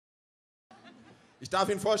Ich darf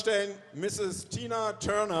Ihnen vorstellen, Mrs. Tina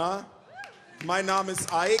Turner. Mein Name ist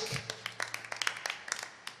Ike.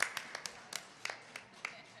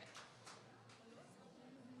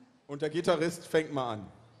 Und der Gitarrist fängt mal an.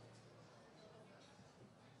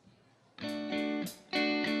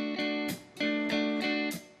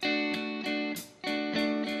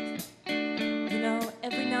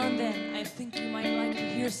 Every now and then, I think you might like to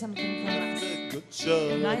hear something from us.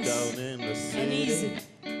 Nice and easy.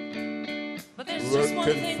 But there's just one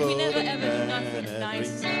thing we never ever do nothing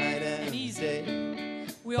nice and easy.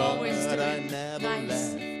 We always do it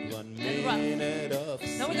nice and rough.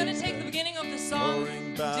 Now we're going to take the beginning of the song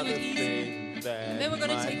and do it easy. Then we're going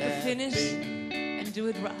to take the finish and do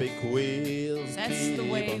it rough. That's the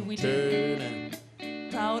way we do it.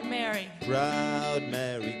 Proud Mary. Proud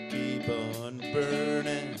Mary, keep on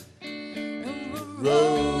burning. And we're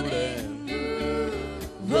rolling,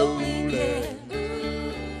 rolling, yeah,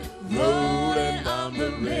 rolling on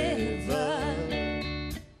the river.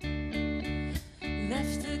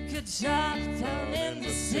 Left a good job down in the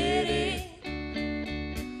city,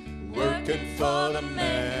 working for the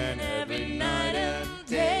man every night and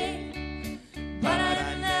day. But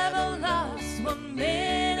I never lost 1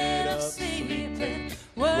 minute of sleeping,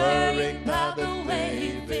 worrying about the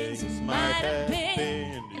way things might have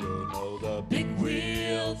been. You know the Big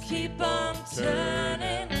wheel keep on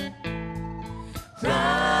turning,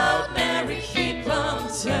 Proud Mary keep on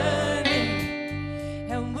turning,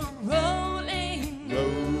 and we're rolling,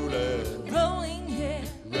 rolling, rolling, yeah,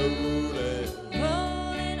 rolling,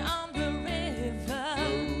 rolling on the river.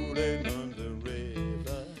 rolling on the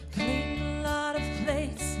river. Cleaned a lot of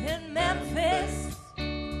plates in Memphis,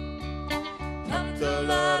 pumped a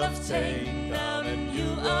lot of tang down in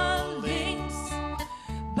New Orleans,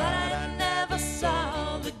 but I never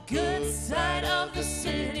saw the good side of the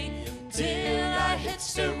city till I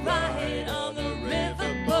hitched a ride on the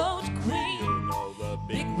riverboat Queen. You know the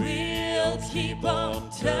Big wheel keep on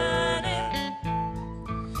turning,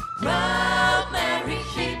 Proud Mary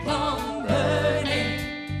keep on burning,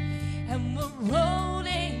 and we're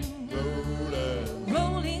rolling, rolling,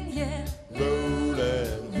 rolling, yeah,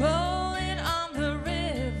 rolling, rolling on the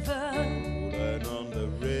river. rolling on the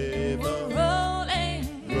river. We're rolling,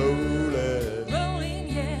 Rolling, rolling,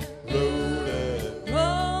 yeah, rolling,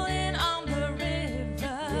 rolling on the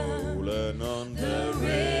river. rolling on the The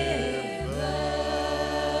river. river.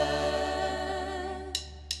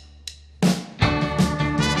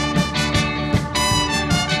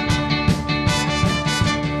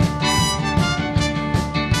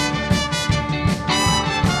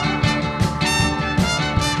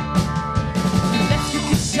 Left a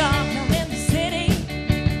good job down in the city,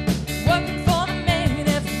 working for the man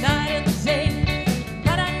every night and day.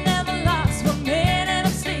 But I never lost 1 minute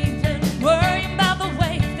of sleeping, worrying about the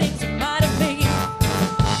way things might have been.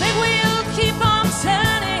 Big wheel keep on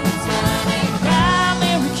turning, Proud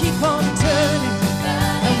Mary keep on turning,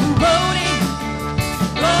 and we're rolling,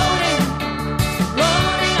 rolling,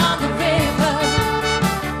 rolling on the river.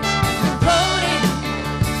 Rolling,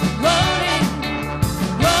 rolling,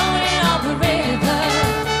 rolling on the river.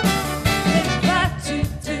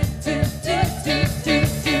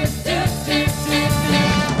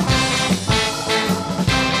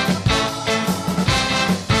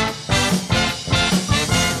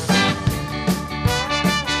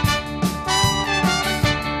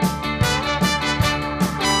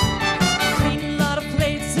 Cleaned a lot of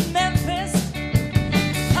plates in Memphis,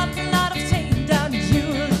 pumped a lot of tang down in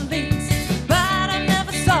New Orleans, but I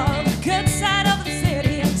never saw the good side of the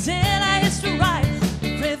city until I hitched a ride the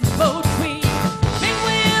riverboat Queen. Big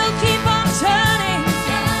wheel keep on turning,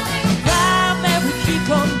 Proud Mary keep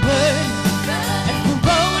on burning, and we're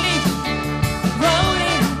rolling,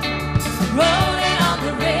 rolling, rolling on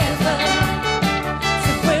the river.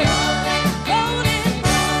 So we're rolling, rolling,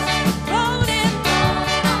 rolling,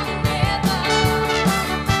 rolling on the river.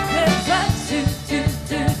 River, do, do,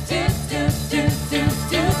 do, do, do, do, do,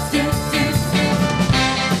 do, do, do.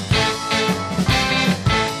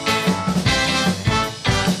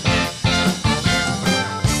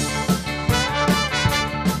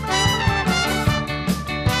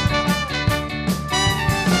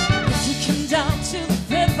 If you come down to the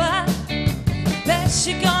river, bet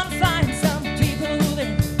you're gonna find some people who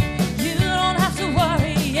live. You don't have to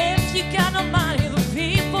worry if you got no money. The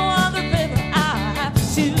people on the river are happy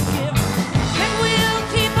to give. Big wheel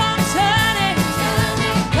keep on turning,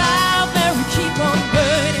 Proud Mary keep on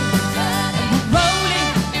burning, and we're rolling,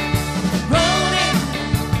 rolling,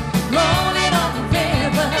 rolling on the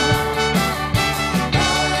river.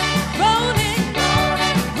 Rolling,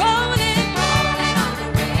 rolling, rolling, rolling on the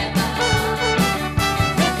river.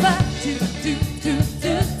 River, do, do, do,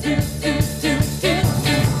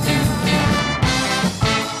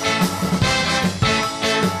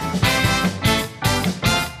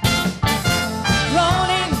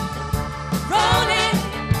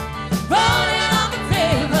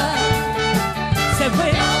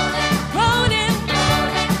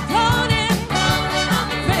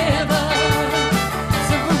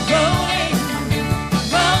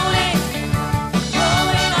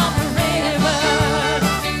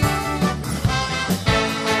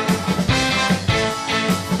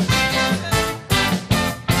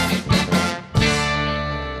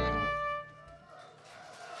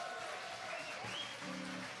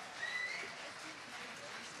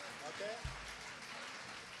 Okay?